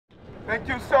Thank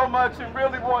you so much, and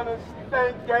really want to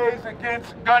thank Gays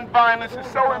Against Gun Violence. It's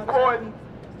so important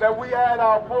that we add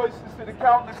our voices to the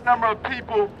countless number of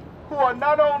people who are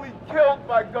not only killed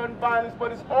by gun violence,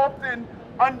 but it's often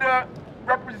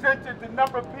underrepresented the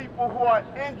number of people who are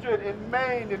injured and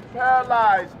maimed and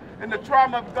paralyzed in the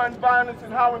trauma of gun violence,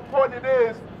 and how important it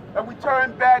is that we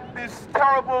turn back this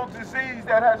terrible disease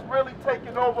that has really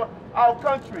taken over our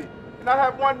country. And I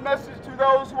have one message to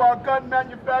those who are gun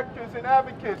manufacturers and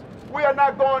advocates. We are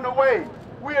not going away.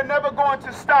 We are never going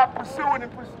to stop pursuing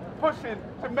and pushing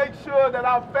to make sure that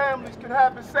our families can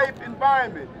have a safe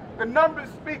environment. The numbers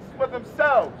speak for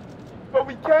themselves, but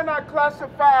we cannot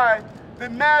classify the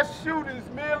mass shootings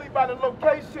merely by the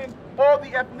location or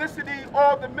the ethnicity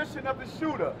or the mission of the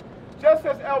shooter. Just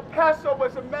as El Paso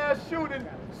was a mass shooting,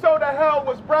 so the hell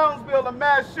was Brownsville a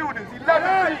mass shooting.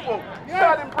 11 people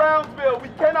shot in Brownsville. We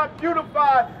cannot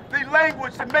beautify the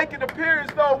language to make it appear as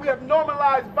though we have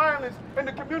normalized violence in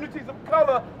the communities of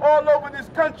color all over this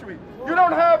country. You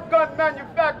don't have gun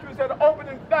manufacturers that are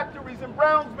opening factories in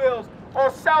Brownsville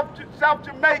or South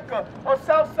Jamaica or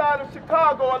south side of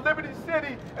Chicago or Liberty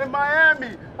City in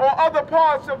Miami or other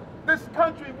parts of this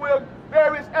country where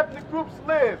various ethnic groups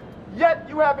live. Yet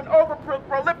you have an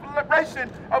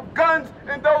over-proliferation of guns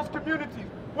in those communities.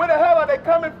 Where the hell are they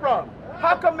coming from?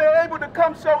 How come they're able to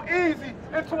come so easy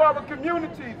into our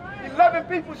communities? 11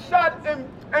 people shot in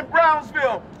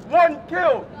Brownsville, 1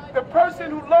 killed. The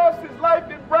person who lost his life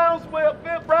in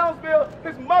Brownsville,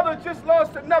 his mother just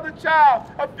lost another child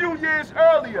a few years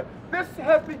earlier. This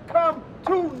has become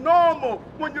too normal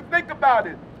when you think about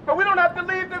it. But we don't have to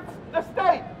leave the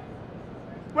state.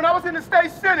 When I was in the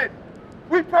state senate,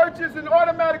 we purchased an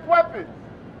automatic weapon,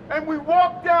 and we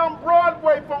walked down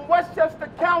Broadway from Westchester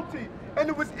County, and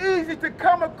it was easy to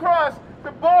come across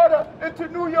the border into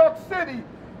New York City.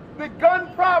 The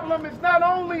gun problem is not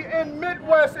only in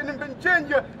Midwest and in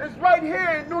Virginia, it's right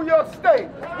here in New York State.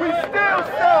 We still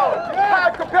sell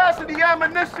high-capacity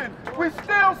ammunition. We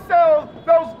still sell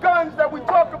those guns that we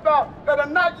talk about that are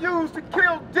not used to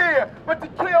kill deer, but to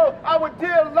kill our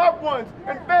dear loved ones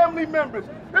and family members.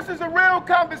 This is a real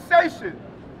conversation,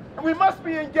 and we must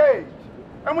be engaged.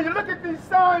 And when you look at these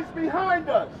signs behind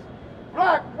us,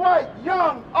 black, white,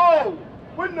 young, old,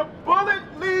 when the bullet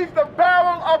leaves the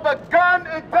barrel of a gun,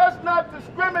 it does not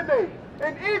discriminate.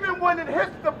 And even when it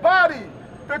hits the body,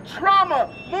 the trauma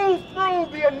moves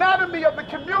through the anatomy of the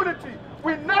community.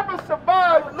 We never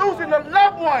survive losing a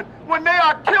loved one when they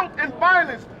are killed in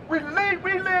violence. We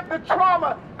live the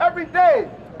trauma every day.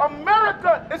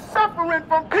 America is suffering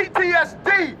from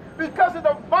PTSD because of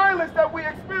the violence that we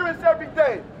experience every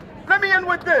day. Let me end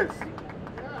with this.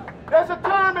 There's a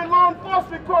term in law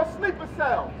enforcement called sleeper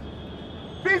cells.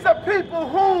 These are people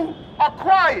who are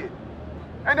quiet,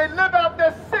 and they live out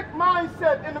their sick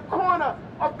mindset in the corner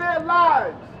of their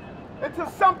lives until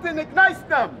something ignites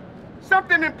them,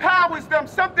 something empowers them,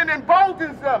 something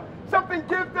emboldens them, something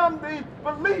gives them the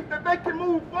belief that they can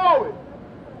move forward.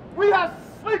 We have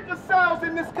sleeper cells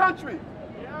in this country,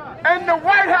 and the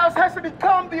White House has to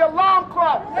become the alarm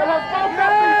clock that has woken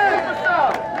up these sleeper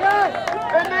cells.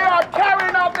 And they are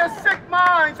carrying out their sick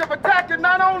minds of attacking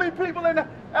not only people in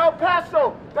El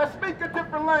Paso that speak a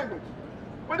different language,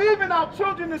 but even our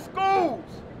children in schools,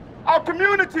 our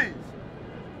communities.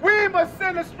 We must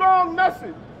send a strong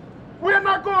message. We're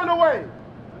not going away,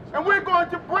 and we're going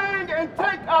to bring and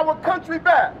take our country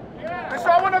back. And so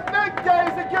I want to thank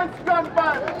Gays Against Gun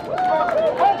Violence for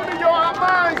opening your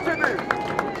minds to this.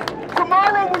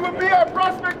 Tomorrow we will be at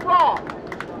Prospect Park.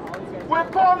 We're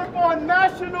calling for a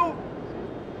national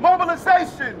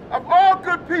mobilization of all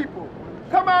good people.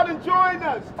 Come out and join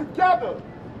us. Together,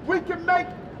 we can make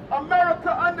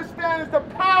America understand the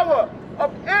power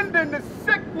of ending the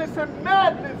sickness and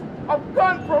madness of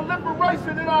gun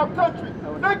proliferation in our country.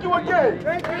 Thank you again.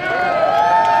 Thank you.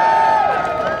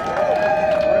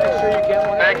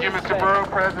 Thank you, Mr. Borough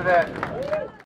President.